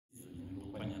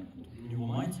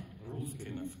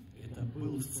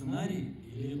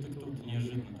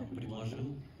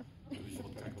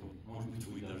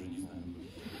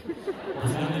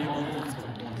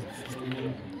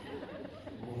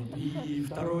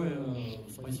большое.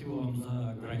 Спасибо вам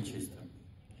за гранд-честер.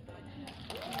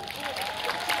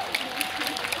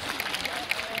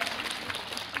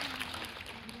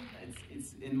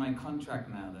 It's in my contract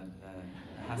now that there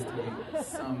has to be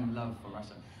some love for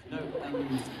Russia. No,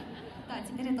 Да,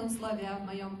 теперь это условие в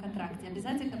моем контракте.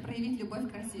 Обязательно проявить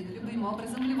любовь к России любым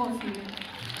образом в любом фильме.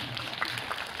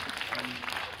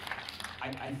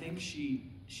 I think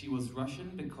she was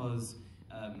Russian because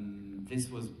this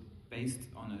was based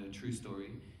on a true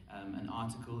story, an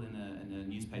article in a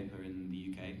newspaper in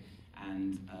the UK,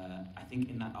 and I think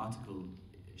in that article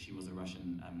she was a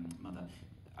Russian mother.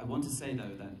 I want to say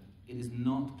though that it is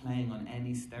not playing on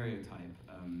any stereotype.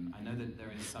 I know that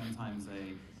there is sometimes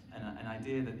an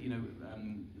idea that, you know,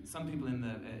 some people in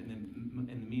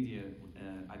the media,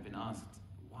 I've been asked,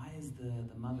 why is the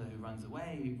mother who runs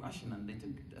away Russian, and they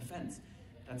took offense.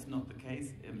 That's not the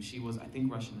case. She was, I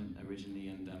think, Russian originally,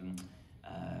 and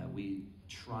we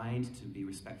tried to be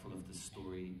respectful of the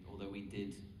story, although we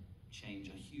did change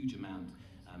a huge amount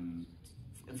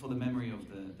for the memory of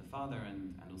the father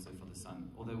and also for the son.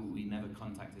 Although we never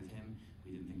contacted him,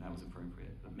 we didn't think that was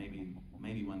appropriate. But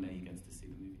maybe one day he gets to see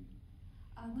the movie.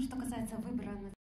 Ну, что касается выбора